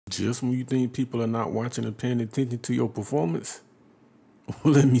Just when you think people are not watching and paying attention to your performance,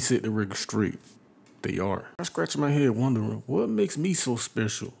 well, let me set the record straight. They are. I scratch my head wondering, what makes me so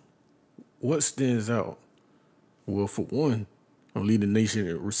special? What stands out? Well, for one, I'm leading the nation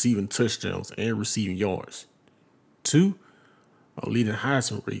in receiving touchdowns and receiving yards. 2, I'm leading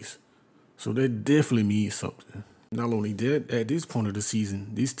Heisman race. So that definitely means something. Not only that, at this point of the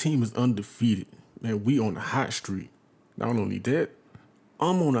season, this team is undefeated. Man, we on a hot streak. Not only that,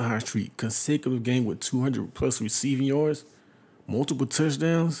 I'm on a hot streak. Consecutive game with 200 plus receiving yards, multiple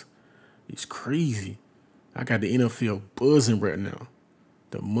touchdowns. It's crazy. I got the NFL buzzing right now.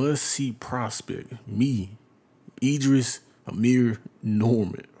 The must-see prospect, me, Idris, Amir,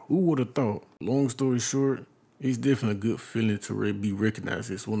 Norman. Who would have thought? Long story short, it's definitely a good feeling to be recognized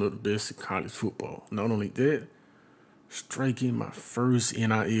as one of the best in college football. Not only that, striking my first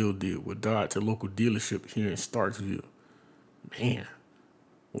NIL deal with Dodge, a local dealership here in Starksville. Man,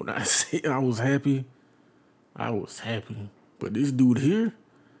 when I say I was happy, I was happy. But this dude here,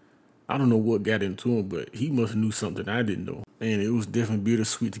 I don't know what got into him, but he must have knew something I didn't know. Man, it was definitely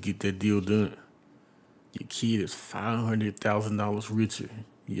bittersweet to get that deal done. Your kid is $500,000 richer.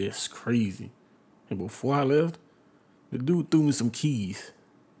 Yes, crazy. And before I left, the dude threw me some keys.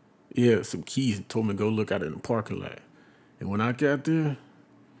 Yeah, some keys and told me to go look out in the parking lot. And when I got there,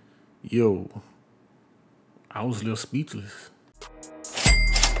 yo, I was a little speechless.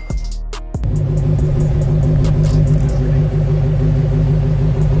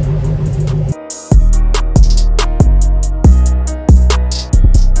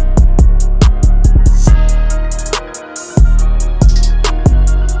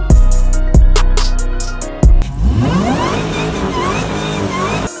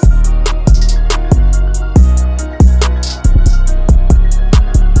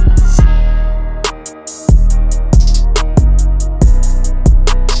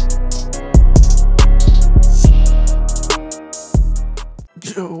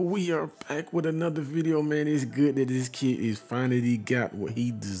 Back with another video, man. It's good that this kid is finally got what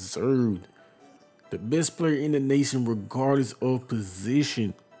he deserved. The best player in the nation, regardless of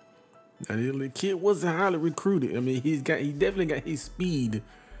position. Now, the kid wasn't highly recruited. I mean, he definitely got his speed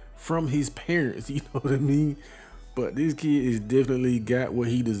from his parents. You know what I mean? But this kid is definitely got what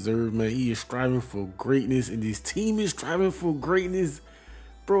he deserved, man. He is striving for greatness, and this team is striving for greatness.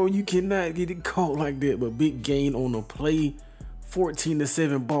 Bro, you cannot get it caught like that. But big gain on the play.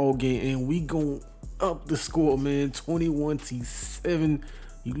 14-7 ball game, and we gon' up the score, man. 21-7.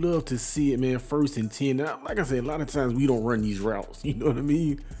 You love to see it, man. 1st and 10. Now, like I said, a lot of times we don't run these routes. You know what I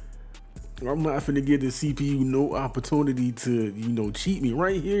mean? I'm not finna give the CPU no opportunity to, you know, cheat me.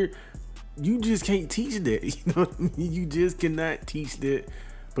 Right here, you just can't teach that. You know what I mean? You just cannot teach that.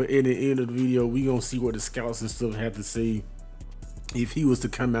 But in the end of the video, we gonna see what the scouts and stuff have to say if he was to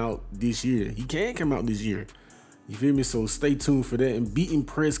come out this year. He can come out this year. You feel me? So stay tuned for that. And beating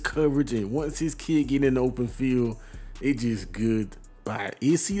press coverage, and once his kid get in the open field, it just good. Bye.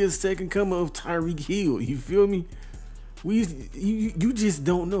 Is he the second coming of Tyreek Hill? You feel me? You just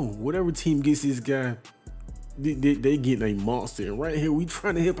don't know. Whatever team gets this guy, they getting a monster. And right here, we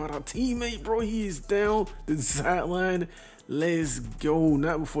trying to help out our teammate, bro. He is down the sideline. Let's go.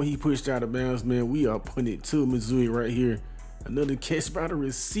 Not before he pushed out of bounds, man. We are putting it to Missouri right here. Another catch by the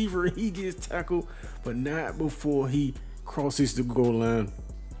receiver. He gets tackled, but not before he crosses the goal line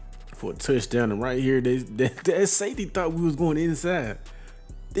for a touchdown. And right here, that safety thought we was going inside.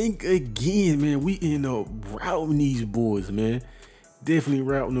 Think again, man. We end up routing these boys, man. Definitely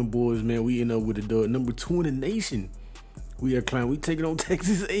routing them boys, man. We end up with the dub. Number 2 in the nation. We are climbing. We taking on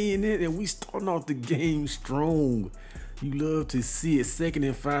Texas A&M, and we starting off the game strong. You love to see it. 2nd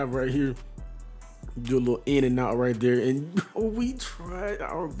and 5 right here. Do a little in and out right there, and we tried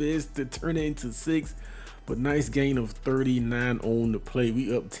our best to turn it into 6, but nice gain of 39 on the play.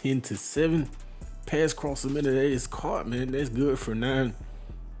 We up 10-7. Pass cross the middle, that is caught, man. That's good for 9.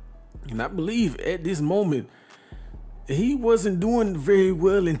 And I believe at this moment he wasn't doing very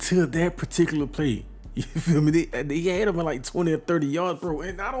well until that particular play. You feel me? They had him at like 20 or 30 yards, bro,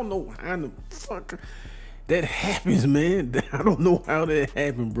 and I don't know how the fuck that happens, man. I don't know how that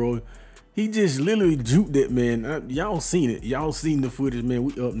happened, bro. He just literally juked that, man. Y'all seen it. Y'all seen the footage, man.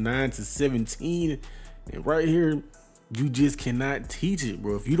 We up 9-17. And right here, you just cannot teach it,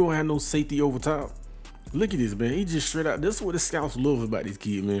 bro. If you don't have no safety over top, look at this, man. He just straight out. That's what the scouts love about this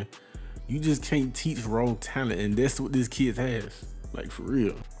kid, man. You just can't teach raw talent, and that's what this kid has. Like, for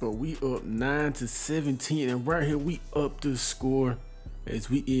real. But we up 9-17. And right here, we up the score as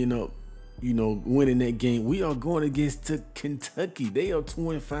we end up, you know, winning that game. We are going against Kentucky. They are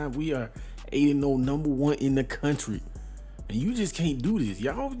 2-5. We are 8-0, number 1 in the country. And you just can't do this.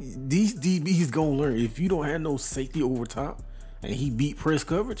 Y'all, these DBs gonna learn. If you don't have no safety over top and he beat press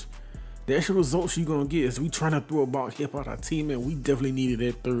coverage, that's the results you're gonna get. As we trying to throw a ball, help out our team, man. We definitely needed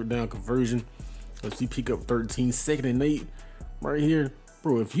that third down conversion. Let's see, pick up 13, 2nd and 8 right here.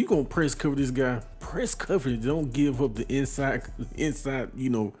 Bro, if you gonna press cover this guy, press coverage. Don't give up the inside, you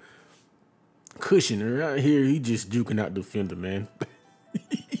know, cushion. Right here, he just juking out defender, man.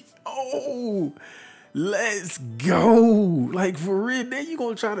 Oh, let's go. Like, for real, then you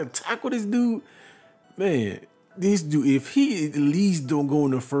gonna try to tackle this dude? Man, this dude, if he at least don't go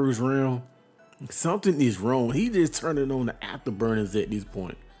in the first round, something is wrong. He just turning on the afterburners at this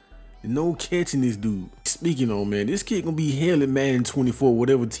point. No catching this dude. Speaking on, man, this kid gonna be hell in Madden 24,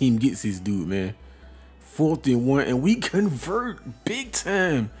 whatever team gets this dude, man. 4th and 1, and we convert big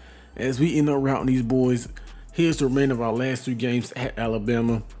time as we end up routing these boys. Here's the remainder of our last 3 games at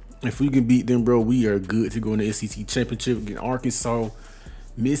Alabama. If we can beat them, bro, we are good to go in the SEC championship against Arkansas,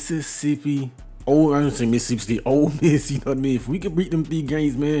 Mississippi. Oh, I don't say Mississippi State, Ole Miss. You know what I mean? If we can beat them 3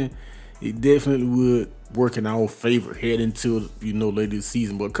 games, man, it definitely would work in our favor heading into, you know, later this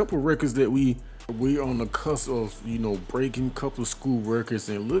season. But a couple of records that we're on the cusp of, you know, breaking, a couple of school records.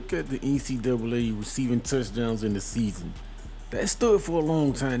 And look at the NCAA receiving touchdowns in the season. That stood for a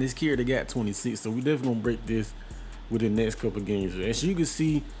long time. This kid got 26, so we definitely gonna break this within the next couple of games. As you can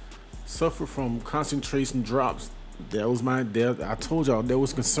see, suffer from concentration drops. That was my depth. I told y'all that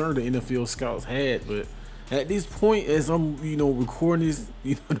was concern the NFL scouts had, but at this point, as I'm, you know, recording this,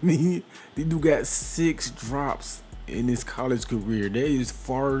 you know what I mean? This dude got 6 drops in his college career. That is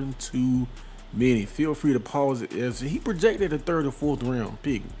far too many. Feel free to pause it. As he projected a 3rd or 4th round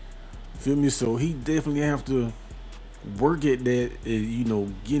pick. Feel me? So he definitely have to work at that, you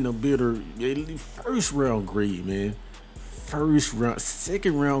know, getting a better 1st round grade, man. 1st round,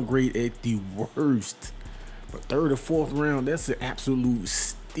 2nd round grade at the worst. But 3rd or 4th round, that's an absolute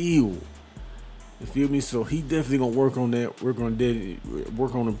steal. You feel me? So he definitely gonna work on that. We're gonna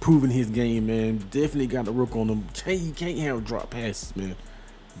work on improving his game, man. Definitely got to work on them. You can't have drop passes, man.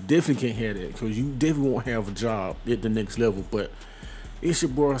 Definitely can't have that, because you definitely won't have a job at the next level. But it's your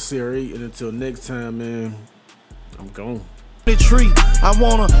boy CRA, and until next time, man, I'm gone. The tree, I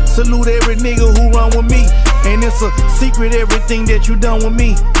wanna salute every nigga who run with me, and it's a secret everything that you done with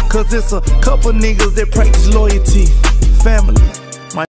me, cause it's a couple niggas that practice loyalty, family.